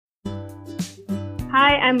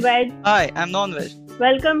Hi, I'm Veg. Hi, I'm non-veg.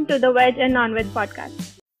 Welcome to the Veg and Non-Veg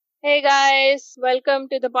podcast. Hey guys, welcome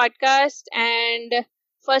to the podcast. And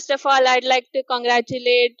first of all, I'd like to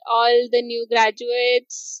congratulate all the new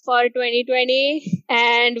graduates for 2020.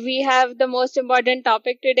 And we have the most important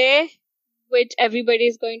topic today, which everybody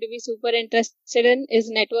is going to be super interested in, is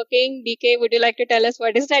networking. DK, would you like to tell us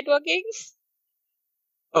what is networking?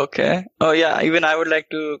 Okay. Oh yeah, even I would like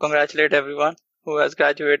to congratulate everyone who has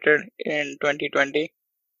graduated in 2020,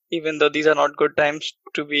 even though these are not good times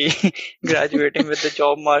to be graduating with the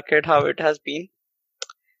job market, how it has been.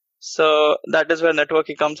 So that is where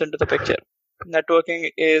networking comes into the picture. Networking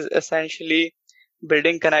is essentially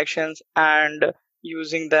building connections and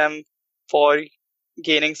using them for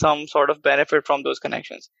gaining some sort of benefit from those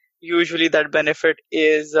connections. Usually that benefit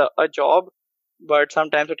is a job, but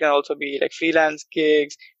sometimes it can also be like freelance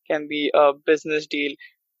gigs, can be a business deal.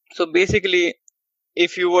 So basically,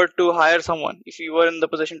 if you were to hire someone, if you were in the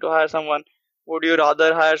position to hire someone, would you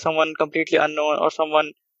rather hire someone completely unknown or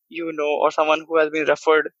someone you know or someone who has been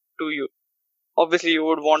referred to you? Obviously, you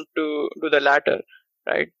would want to do the latter,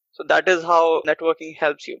 right? So that is how networking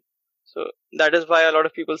helps you. So that is why a lot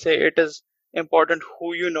of people say it is important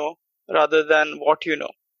who you know rather than what you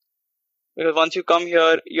know. Because once you come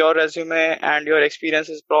here, your resume and your experience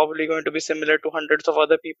is probably going to be similar to hundreds of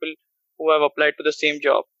other people who have applied to the same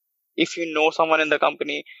job. If you know someone in the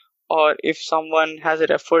company or if someone has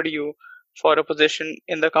referred you for a position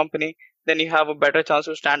in the company, then you have a better chance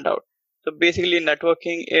to stand out. So basically,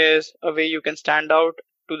 networking is a way you can stand out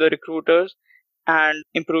to the recruiters and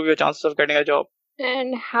improve your chances of getting a job.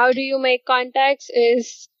 And how do you make contacts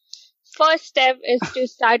is first step is to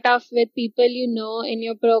start off with people you know in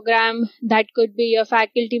your program. That could be your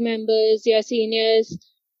faculty members, your seniors,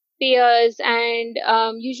 peers, and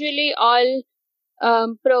usually all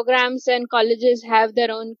programs and colleges have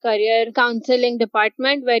their own career counseling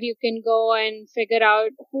department where you can go and figure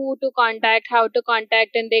out who to contact, how to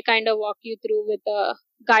contact, and they kind of walk you through with a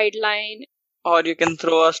guideline. Or you can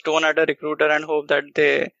throw a stone at a recruiter and hope that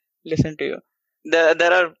they listen to you.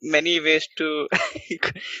 There are many ways to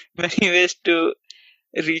many ways to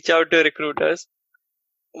reach out to recruiters.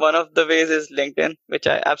 One of the ways is LinkedIn, which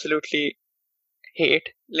I absolutely hate.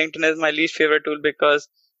 LinkedIn is my least favorite tool because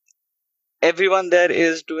everyone there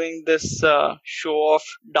is doing this show off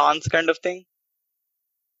dance kind of thing,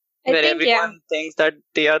 where everyone thinks that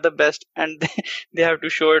they are the best and they have to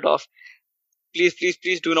show it off. Please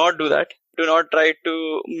do not do that. Do not try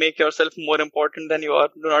to make yourself more important than you are.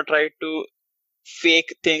 Do not try to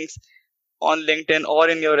fake things on LinkedIn or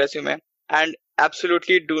in your resume. And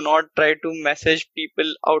absolutely do not try to message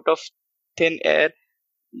people out of thin air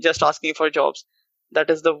just asking for jobs. That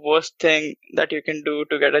is the worst thing that you can do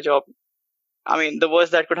to get a job. I mean, the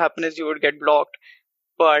worst that could happen is you would get blocked,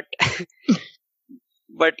 but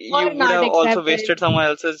but you would have also wasted someone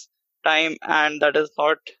else's time, and that is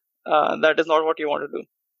not what you want to do.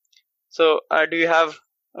 So do you have?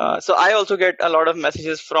 So I also get a lot of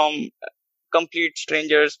messages from complete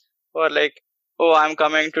strangers who are like, "Oh, I'm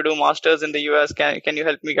coming to do masters in the US. Can you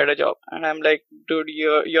help me get a job?" And I'm like, "Dude,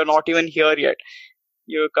 you're not even here yet.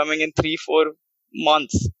 You're coming in 3-4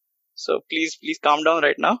 months. So please calm down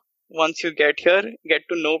right now. Once you get here, get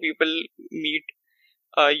to know people, meet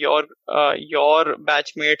your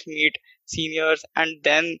batchmates, meet seniors, and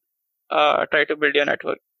then try to build your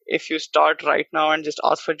network. If you start right now and just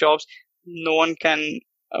ask for jobs, no one can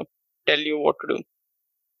tell you what to do."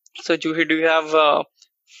 So Juhi, do you have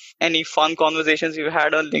any fun conversations you've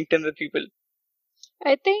had on LinkedIn with people?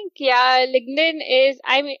 I think, LinkedIn is,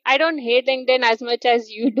 I don't hate LinkedIn as much as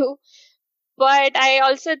you do, but I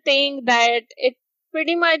also think that it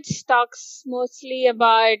pretty much talks mostly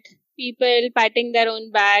about people patting their own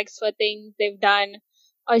backs for things they've done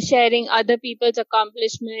or sharing other people's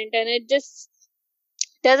accomplishment, and it just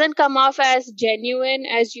doesn't come off as genuine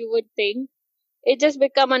as you would think. It just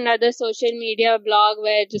become another social media blog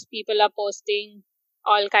where just people are posting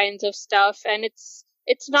all kinds of stuff, and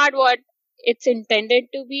it's not what it's intended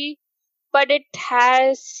to be, but it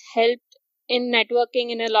has helped in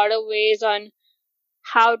networking in a lot of ways on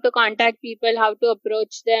how to contact people, how to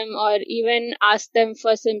approach them, or even ask them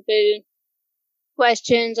for simple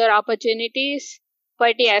questions or opportunities.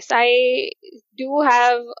 But yes, I do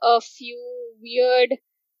have a few weird,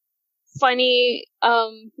 funny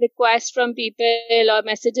requests from people or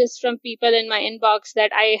messages from people in my inbox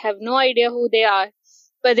that I have no idea who they are,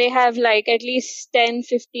 but they have like at least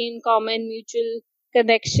 10-15 common mutual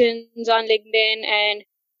connections on LinkedIn, and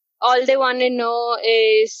all they want to know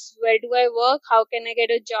is, where do I work? How can I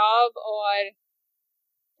get a job? Or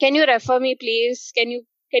can you refer me, please? Can you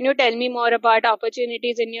can you tell me more about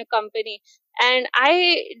opportunities in your company? And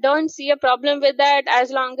I don't see a problem with that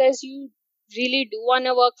as long as you really do want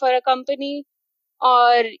to work for a company,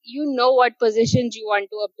 or you know what positions you want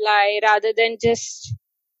to apply, rather than just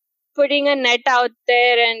putting a net out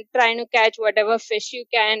there and trying to catch whatever fish you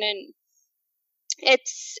can. And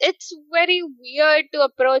it's very weird to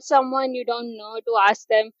approach someone you don't know to ask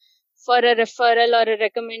them for a referral or a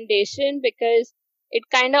recommendation, because it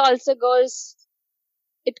kind of also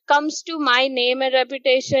it comes to my name and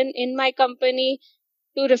reputation in my company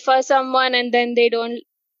to refer someone and then they don't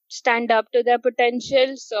stand up to their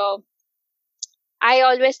potential. So I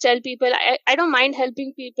always tell people I don't mind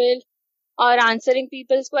helping people or answering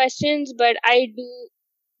people's questions, but I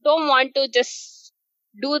don't want to just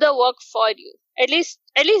do the work for you. At least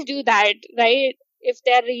do that, right? If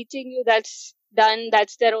they're reaching you, that's done.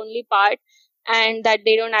 That's their only part, and that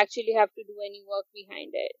they don't actually have to do any work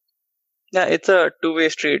behind it. Yeah, it's a two-way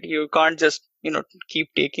street. You can't just,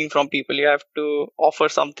 keep taking from people. You have to offer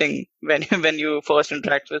something when you first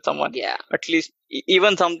interact with someone. Yeah. At least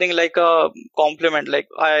even something like a compliment. Like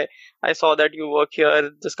I saw that you work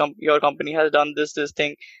here. Your company has done this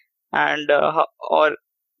thing, and or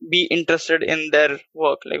be interested in their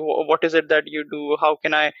work. Like what is it that you do? How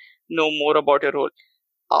can I know more about your role?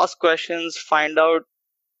 Ask questions. Find out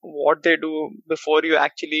what they do before you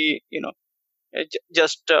actually,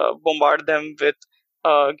 just bombard them with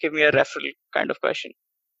give me a referral kind of question.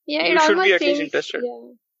 Yeah, You should be at least interested.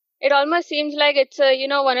 Yeah. It almost seems like it's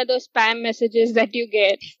one of those spam messages that you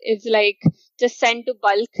get. It's like just sent to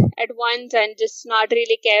bulk at once and just not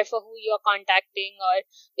really care for who you're contacting, or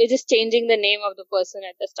you're just changing the name of the person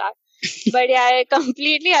at the start. But yeah, I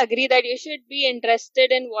completely agree that you should be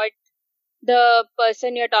interested in what the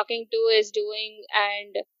person you're talking to is doing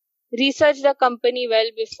and research the company well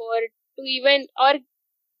before to even, or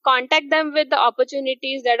contact them with the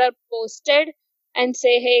opportunities that are posted and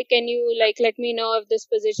say, hey, can you let me know if this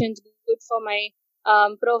position is good for my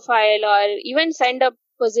profile, or even send a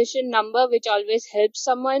position number, which always helps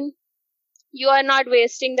someone. You are not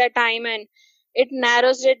wasting their time, and it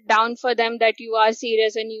narrows it down for them that you are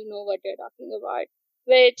serious and you know what you're talking about,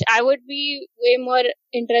 which I would be way more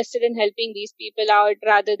interested in helping these people out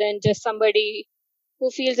rather than just somebody who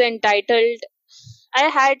feels entitled. I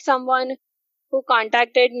had someone who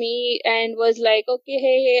contacted me and was like, okay,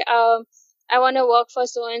 hey, I want to work for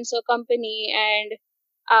so and so company, and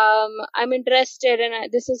I'm interested,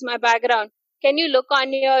 and this is my background. Can you look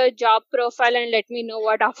on your job profile and let me know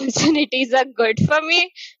what opportunities are good for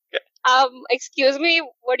me? Excuse me,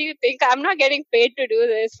 what do you think? I'm not getting paid to do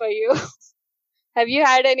this for you. Have you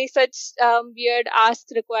had any such weird ask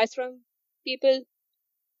requests from people?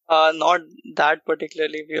 Not that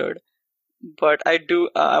particularly weird, but I do.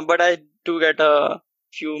 But I do get a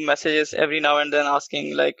few messages every now and then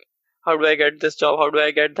asking like, how do I get this job? How do I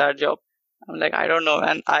get that job? I'm like, I don't know,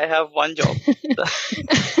 and I have one job. I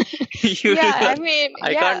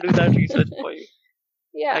can't do that research for you.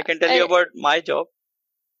 Yeah, I can tell you about my job,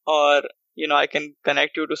 or I can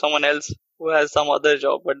connect you to someone else who has some other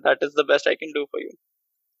job, but that is the best I can do for you.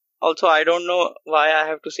 Also, I don't know why I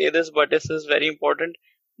have to say this, but this is very important.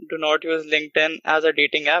 Do not use LinkedIn as a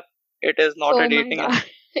dating app. It is not a dating app.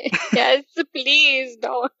 Yes, please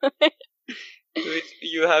don't.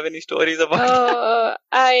 You have any stories about?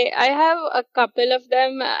 I have a couple of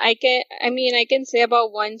them. I can say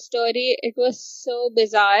about one story. It was so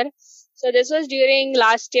bizarre. So this was during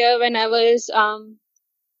last year when I was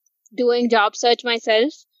doing job search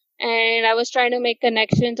myself, and I was trying to make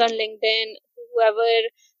connections on LinkedIn. Whoever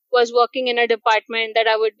was working in a department that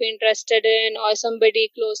I would be interested in, or somebody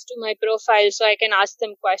close to my profile, so I can ask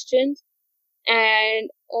them questions. And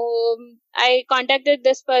I contacted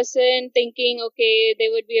this person thinking, okay, they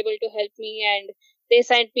would be able to help me, and they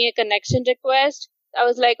sent me a connection request. I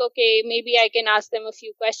was like, okay, maybe I can ask them a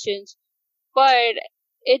few questions. But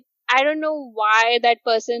I don't know why that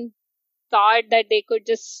person thought that they could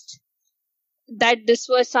that this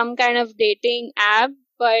was some kind of dating app,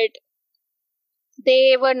 but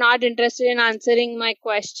they were not interested in answering my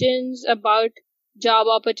questions about job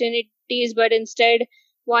opportunities, but instead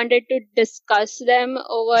wanted to discuss them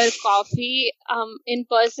over coffee in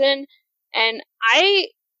person. And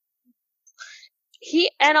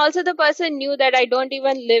also the person knew that I don't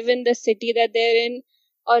even live in the city that they're in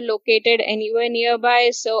or located anywhere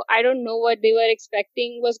nearby, so I don't know what they were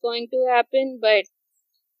expecting was going to happen, but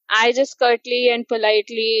I just curtly and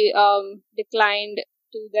politely declined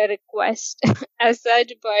to the request as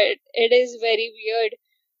such. But it is very weird,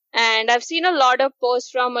 and I've seen a lot of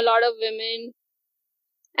posts from a lot of women.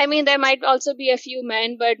 I mean, there might also be a few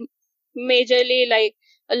men, but majorly like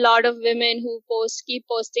a lot of women who keep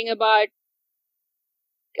posting about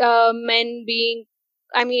men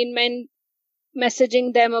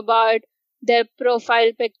messaging them about their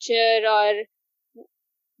profile picture, or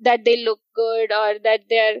that they look good, or that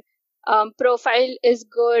their profile is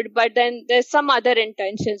good, but then there's some other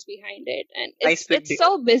intentions behind it, and it's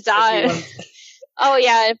so bizarre. Oh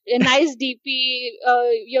yeah, a nice DP,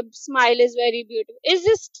 your smile is very beautiful. It's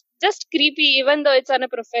just creepy, even though it's on a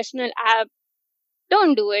professional app.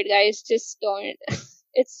 Don't do it, guys. Just don't.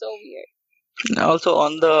 It's so weird. Also,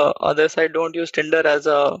 on the other side, don't use Tinder as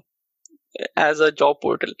a job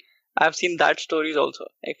portal. I've seen that stories also.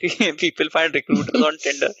 Like, people find recruiters on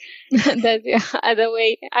Tinder. That's the other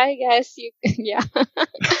way. I guess yeah.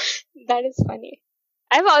 That is funny.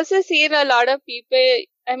 I've also seen a lot of people.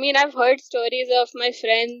 I've heard stories of my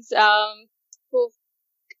friends who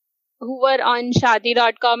were on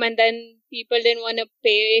Shaadi.com, and then people didn't want to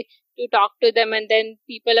pay to talk to them, and then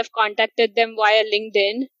people have contacted them via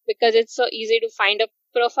LinkedIn because it's so easy to find a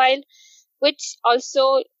profile, which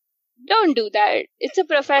also don't do that. It's a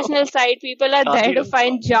professional site. People are there to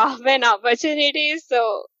find job and opportunities,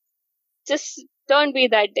 so just don't be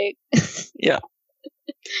that dick. Yeah.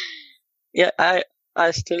 Yeah,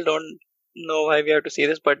 I still don't know why we have to say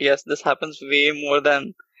this, but yes, this happens way more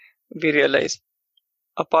than we realize.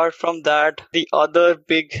 Apart from that, the other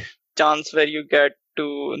big chance where you get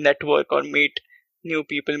to network or meet new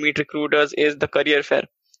people, meet recruiters, is the career fair.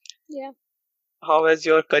 Yeah. How has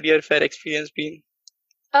your career fair experience been?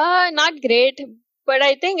 Not great, but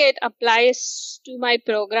I think it applies to my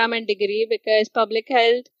program and degree, because public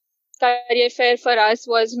health career fair for us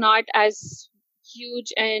was not as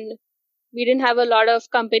huge, and we didn't have a lot of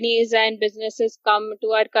companies and businesses come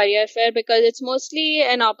to our career fair, because it's mostly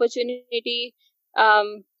an opportunity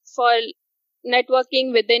for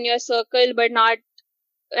networking within your circle, but not,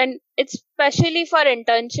 and it's especially for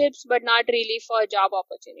internships, but not really for job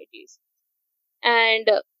opportunities. And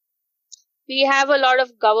we have a lot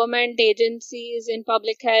of government agencies in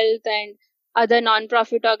public health and other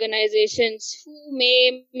non-profit organizations who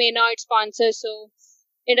may not sponsor. So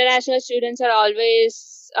international students are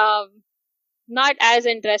always not as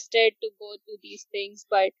interested to go to these things.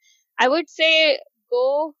 But I would say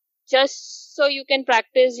go just so you can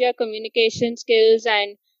practice your communication skills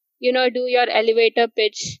and, do your elevator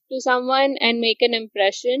pitch to someone and make an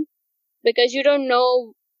impression, because you don't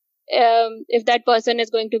know if that person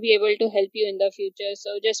is going to be able to help you in the future.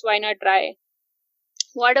 So just why not try?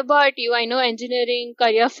 What about you? I know engineering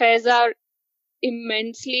career fairs are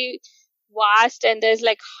immensely vast, and there's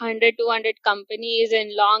like 100, 200 companies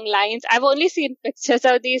in long lines. I've only seen pictures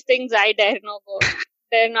of these things. I dare not go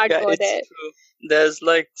It's there. True. There's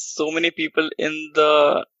like so many people in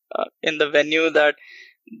the venue that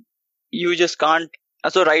you just can't.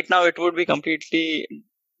 So right now it would be completely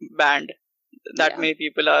banned. That many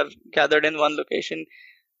people are gathered in one location.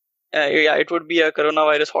 It would be a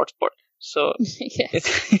coronavirus hotspot. So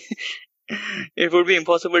it would be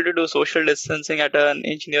impossible to do social distancing at an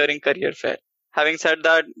engineering career fair. Having said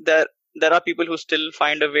that, there are people who still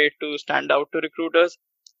find a way to stand out to recruiters.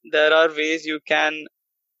 There are ways you can,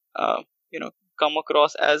 come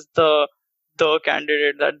across as the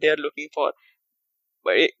candidate that they are looking for.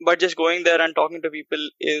 But just going there and talking to people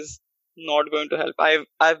is not going to help.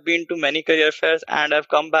 I've been to many career fairs and I've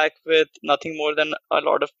come back with nothing more than a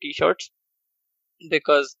lot of t-shirts,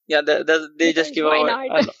 because they just give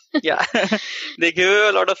out they give you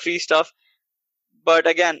a lot of free stuff. But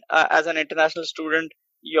again, as an international student,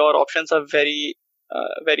 your options are very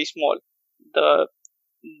very small. The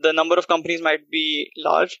number of companies might be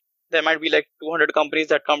large. There might be like 200 companies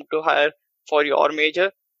that come to hire for your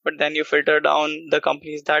major, but then you filter down the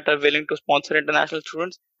companies that are willing to sponsor international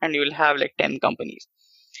students, and you will have like 10 companies.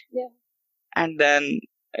 Yeah. And then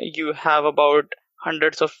you have about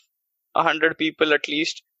 100 people at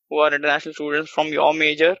least who are international students from your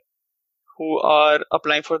major who are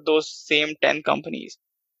applying for those same 10 companies.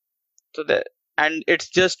 And it's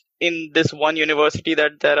just in this one university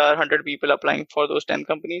that there are 100 people applying for those 10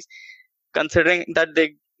 companies. Considering that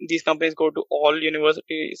these companies go to all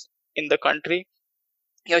universities in the country,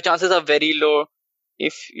 your chances are very low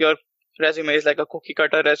if your resume is like a cookie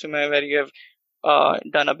cutter resume where you have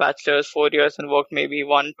done a bachelor's, 4 years, and worked maybe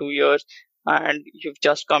 1-2 years, and you've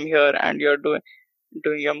just come here and you're doing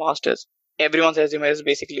your master's. Everyone's resume is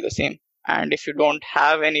basically the same, and if you don't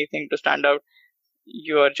have anything to stand out,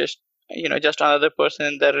 you are just another person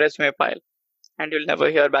in their resume pile, and you'll never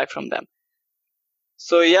hear back from them.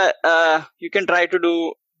 So you can try to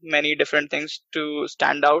do many different things to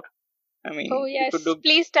stand out. I mean,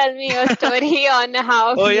 please tell me your story on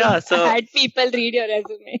how had people read your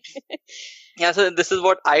resume. Yeah, so this is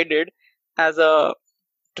what I did as a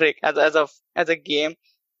trick, as a game.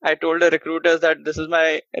 I told the recruiters that this is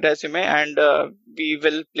my resume, and we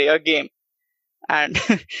will play a game. And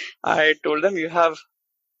I told them you have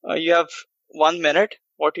 1 minute.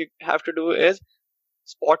 What you have to do is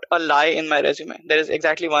spot a lie in my resume. There is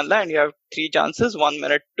exactly one lie, and you have 3 chances, 1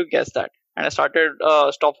 minute to guess that. And I started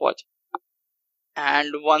stopwatch.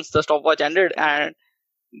 And once the stopwatch ended and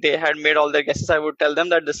they had made all their guesses, I would tell them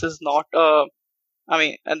that this is not I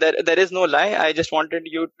mean, and there is no lie. I just wanted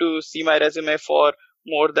you to see my resume for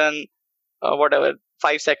more than whatever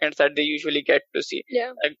 5 seconds that they usually get to see.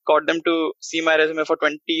 Yeah. I got them to see my resume for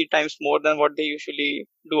 20 times more than what they usually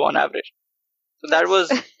do on average. So that was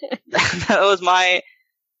that was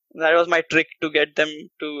my trick to get them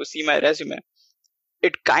to see my resume.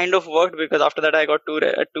 It kind of worked because after that I got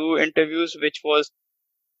two interviews, which was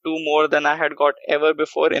two more than I had got ever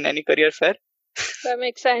before in any career fair. That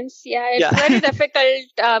makes sense. Yeah, it's very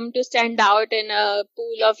difficult to stand out in a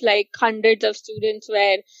pool of like hundreds of students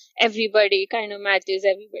where everybody kind of matches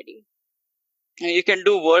everybody. You can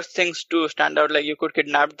do worse things to stand out, like you could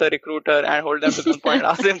kidnap the recruiter and hold them to gunpoint and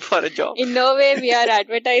ask them for a job. In no way we are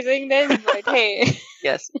advertising this, but hey.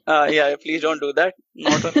 Yes. Yeah, please don't do that.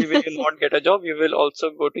 Not only will you not get a job, you will also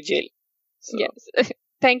go to jail. So, yes.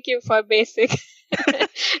 Thank you for basic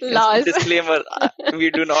laws. Disclaimer, we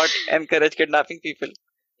do not encourage kidnapping people.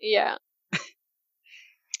 Yeah.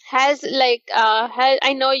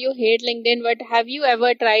 I know you hate LinkedIn, but have you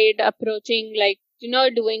ever tried approaching, like,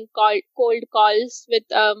 doing cold calls with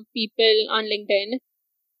people on LinkedIn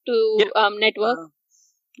to network?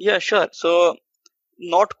 Yeah, sure. So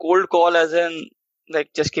not cold call as in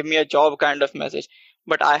like just give me a job kind of message,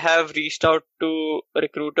 but I have reached out to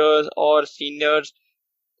recruiters or seniors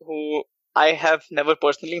who I have never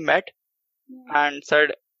personally met and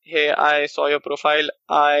said, hey, I saw your profile,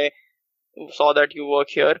 I saw that you work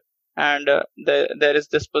here, and there is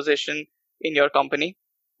this position in your company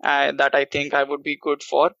that I think I would be good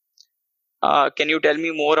for. Can you tell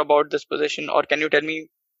me more about this position, or can you tell me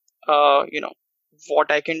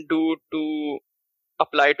what I can do to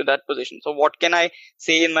apply to that position? So what can I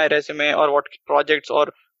say in my resume, or what projects or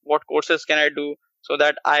what courses can I do so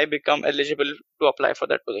that I become eligible to apply for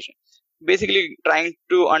that position? Basically trying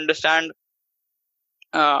to understand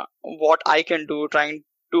what I can do, trying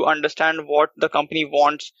to understand what the company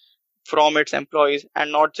wants from its employees,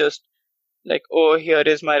 and not just like, oh, here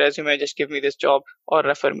is my resume, just give me this job or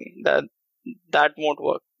refer me. That won't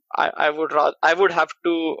work. I would have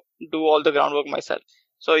to do all the groundwork myself.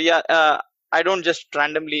 So yeah, I don't just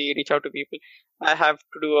randomly reach out to people. I have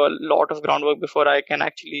to do a lot of groundwork before I can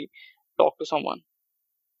actually talk to someone.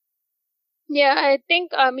 Yeah, I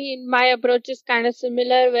think, my approach is kind of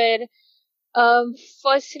similar where,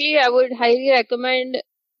 firstly, I would highly recommend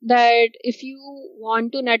that if you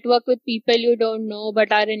want to network with people you don't know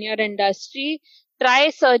but are in your industry, try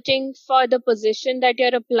searching for the position that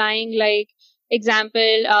you're applying. Like,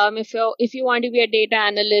 example, if you want to be a data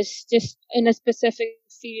analyst just in a specific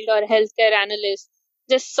field, or healthcare analyst,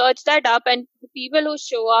 just search that up, and the people who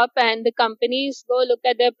show up and the companies go look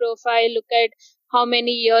at their profile, look at how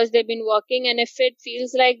many years they've been working, and if it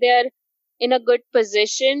feels like they're in a good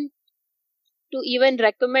position to even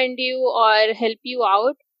recommend you or help you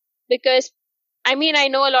out. Because I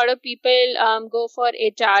know a lot of people go for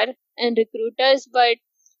HR and recruiters, but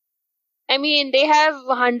they have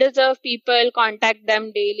hundreds of people contact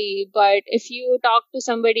them daily. But if you talk to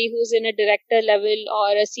somebody who's in a director level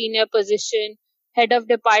or a senior position, head of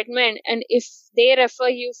department, and if they refer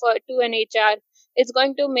you to an HR, it's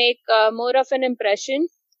going to make more of an impression.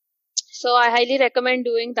 So I highly recommend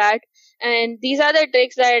doing that. And these are the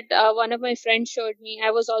tricks that one of my friends showed me.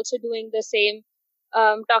 I was also doing the same,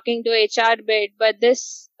 talking to HR bit, but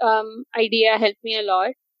this idea helped me a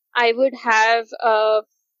lot. I would have a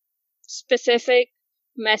specific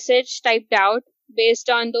message typed out based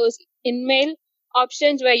on those in-mail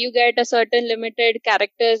options where you get a certain limited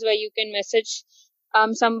characters where you can message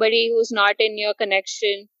somebody who's not in your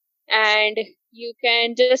connection, and you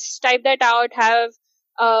can just type that out, have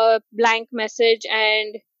a blank message,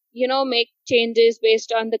 and make changes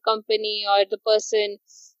based on the company or the person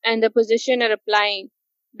and the position you're applying.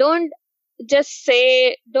 Don't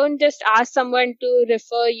just ask someone to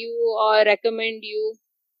refer you or recommend you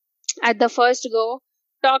at the first go.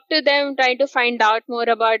 Talk to them, try to find out more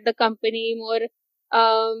about the company, more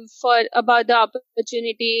about the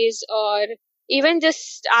opportunities, or even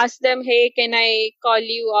just ask them, hey, can I call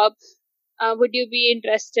you up? Would you be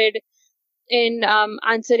interested in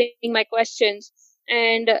answering my questions?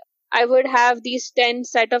 And I would have these 10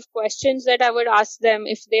 set of questions that I would ask them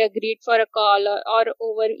if they agreed for a call or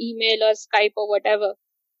over email or Skype or whatever.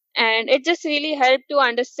 And it just really helped to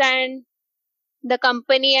understand the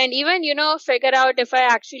company and even, figure out if I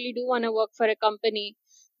actually do want to work for a company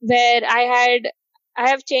where I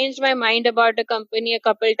have changed my mind about a company a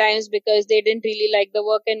couple times because they didn't really like the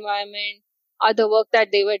work environment or the work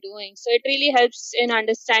that they were doing. So it really helps in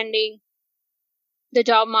understanding the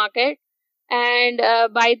job market. And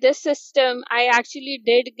by this system, I actually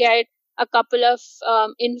did get a couple of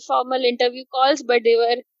informal interview calls, but they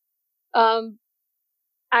were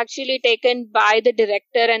actually taken by the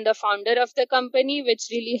director and the founder of the company, which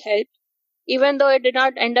really helped, even though it did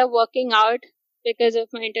not end up working out because of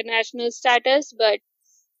my international status, but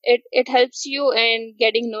it helps you in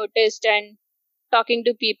getting noticed and talking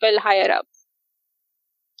to people higher up.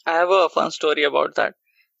 I have a fun story about that.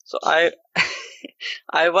 So I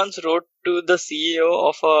I once wrote to the CEO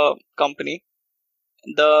of a company.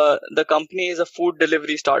 The company is a food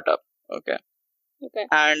delivery startup. Okay.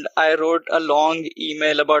 And I wrote a long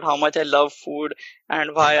email about how much I love food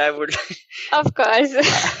and why I would Of course.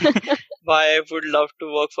 why I would love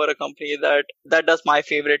to work for a company that does my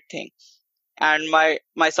favorite thing. And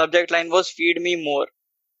my subject line was feed me more.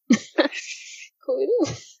 Cool.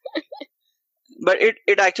 But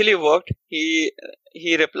it actually worked. He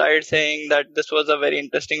replied saying that this was a very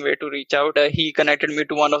interesting way to reach out. He connected me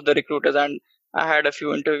to one of the recruiters and I had a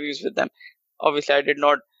few interviews with them. Obviously, I did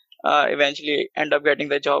not eventually end up getting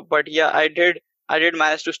the job, but yeah, I did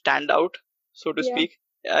manage to stand out, so to speak.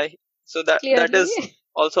 So that is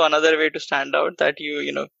also another way to stand out, that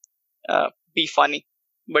you be funny,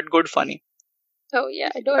 but good funny. Oh yeah,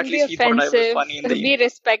 don't be offensive. Be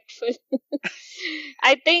respectful.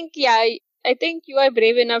 I think you are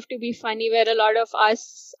brave enough to be funny, where a lot of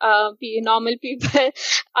us normal people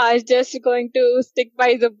are just going to stick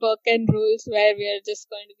by the book and rules, where we are just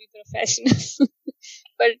going to be professional.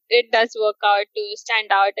 But it does work out to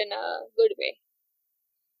stand out in a good way.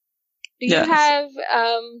 Do you have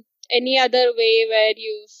any other way where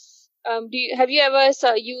have you ever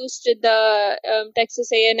used the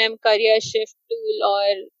Texas A&M career shift tool or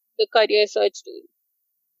the career search tool?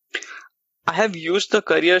 I have used the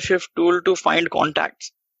career shift tool to find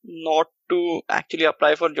contacts, not to actually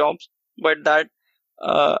apply for jobs, but that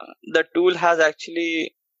the tool has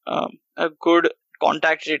actually a good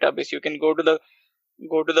contact database. You can go to the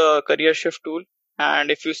career shift tool, and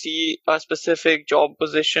if you see a specific job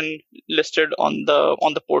position listed on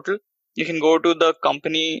the portal, you can go to the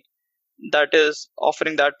company that is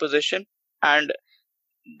offering that position, and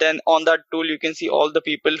then on that tool you can see all the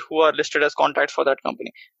people who are listed as contacts for that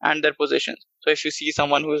company and their positions. So if you see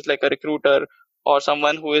someone who is like a recruiter or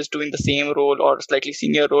someone who is doing the same role or slightly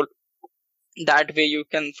senior role, that way you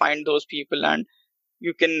can find those people and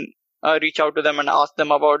you can reach out to them and ask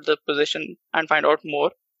them about the position and find out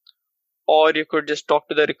more. Or you could just talk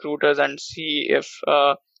to the recruiters and see if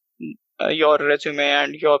your resume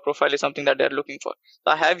and your profile is something that they're looking for.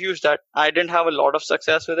 So I have used that. I didn't have a lot of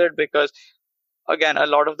success with it because, again, a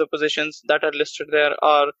lot of the positions that are listed there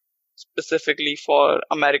are specifically for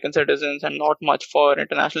American citizens and not much for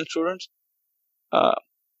international students.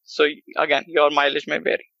 So again, your mileage may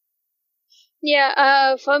vary.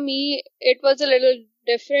 Yeah, for me, it was a little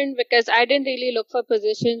different because I didn't really look for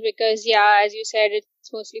positions because, as you said,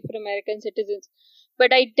 it's mostly for American citizens.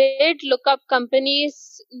 But I did look up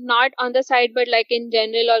companies, not on the site, but like in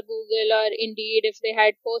general or Google or Indeed if they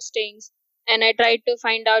had postings. And I tried to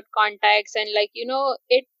find out contacts and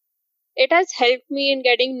it has helped me in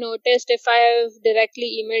getting noticed if I have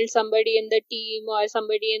directly emailed somebody in the team or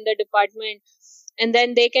somebody in the department, and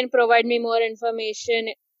then they can provide me more information,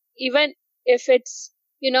 even if it's,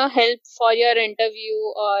 help for your interview,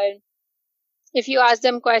 or if you ask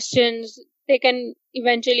them questions, they can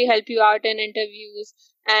eventually help you out in interviews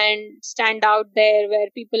and stand out there, where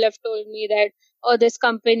people have told me that, oh, this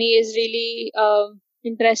company is really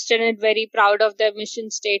interested and very proud of their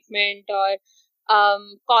mission statement, or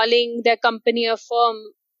calling their company a firm.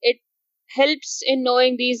 It helps in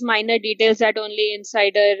knowing these minor details that only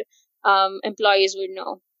insider employees would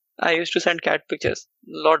know. I used to send cat pictures,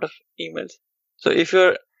 a lot of emails. So if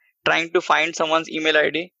you're trying to find someone's email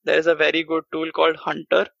ID, there is a very good tool called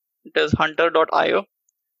Hunter. It is hunter.io.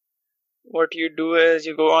 What you do is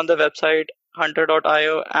you go on the website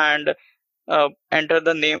hunter.io and enter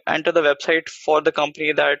the website for the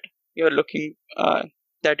company that you're looking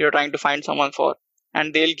that you're trying to find someone for,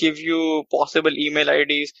 and they'll give you possible email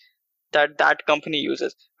IDs that company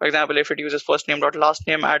uses. For example, if it uses first name dot last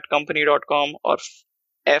name at company.com or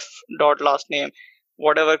f dot last name,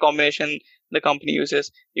 whatever combination the company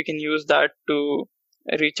uses, you can use that to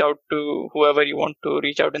reach out to whoever you want to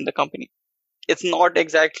reach out in the company. It's not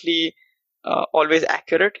exactly always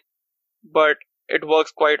accurate, but it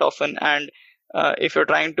works quite often. And if you're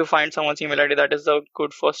trying to find someone's email ID, that is a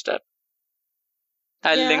good first step.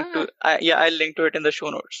 I'll link to it in the show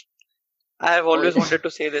notes. I have always wanted to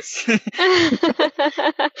say this while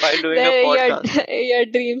doing a podcast. Your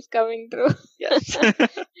dreams coming true. Yes.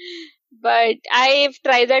 But I've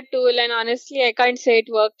tried that tool, and honestly, I can't say it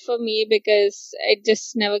worked for me because it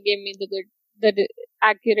just never gave me the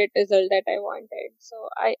accurate result that I wanted. So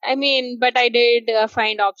but I did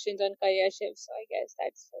find options on career shifts, so I guess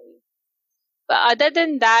that's for me. But other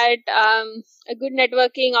than that, a good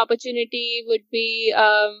networking opportunity would be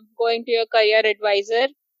going to your career advisor.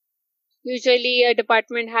 Usually a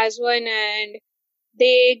department has one, and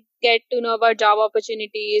they get to know about job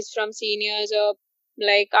opportunities from seniors or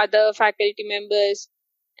like other faculty members,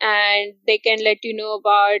 and they can let you know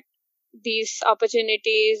about these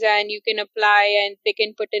opportunities, and you can apply, and they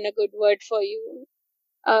can put in a good word for you.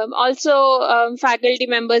 Also, faculty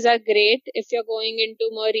members are great if you're going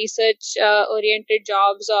into more research oriented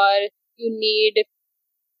jobs, or you need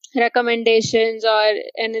recommendations or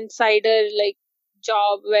an insider like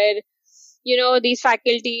job where these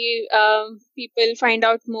faculty people find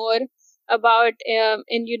out more about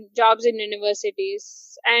jobs in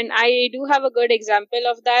universities. And I do have a good example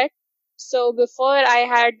of that. So before I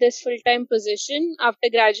had this full-time position, after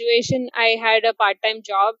graduation, I had a part-time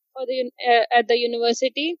job at the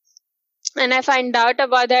university. And I found out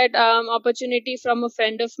about that opportunity from a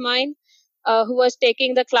friend of mine who was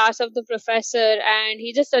taking the class of the professor. And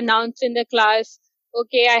he just announced in the class,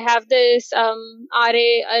 okay, I have this RA,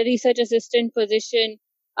 a research assistant position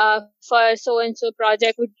for so-and-so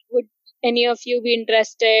project. Would any of you be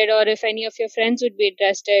interested, or if any of your friends would be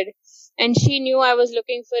interested? And she knew I was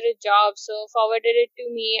looking for a job, so forwarded it to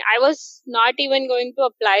me. I was not even going to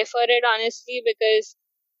apply for it, honestly, because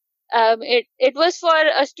it was for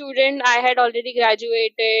a student. I had already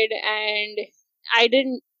graduated, and I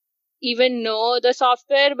didn't even know the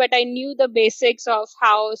software, but I knew the basics of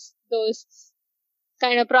how those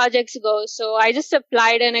kind of projects go. So I just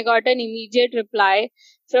applied, and I got an immediate reply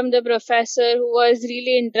from the professor who was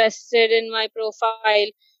really interested in my profile.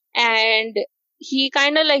 And he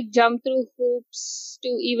kind of like jumped through hoops to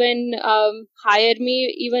even hire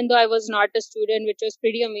me, even though I was not a student, which was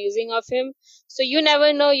pretty amazing of him. So you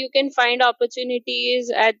never know, you can find opportunities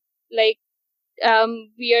at like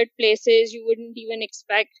weird places you wouldn't even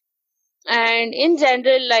expect. And in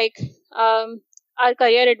general, like our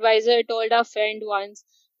career advisor told our friend once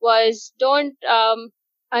was,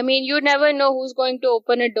 you never know who's going to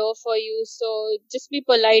open a door for you. So just be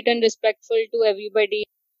polite and respectful to everybody.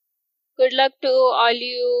 Good luck to all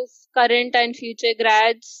you current and future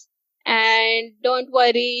grads. And don't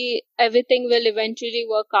worry, everything will eventually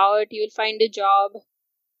work out. You'll find a job.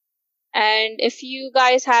 And if you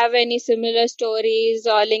guys have any similar stories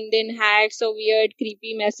or LinkedIn hacks or weird,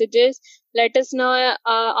 creepy messages, let us know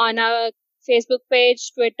on our Facebook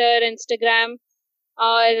page, Twitter, Instagram,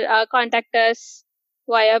 or contact us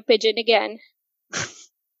via Pigeon again.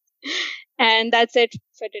 And that's it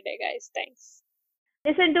for today, guys. Thanks.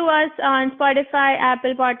 Listen to us on Spotify,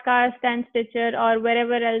 Apple Podcast, and Stitcher, or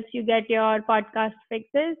wherever else you get your podcast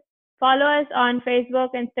fixes. Follow us on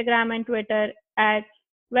Facebook, Instagram, and Twitter at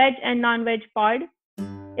Veg and Non-Veg Pod.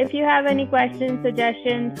 If you have any questions,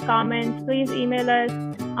 suggestions, comments, please email us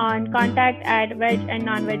on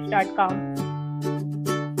contact@veganonnonveg.com.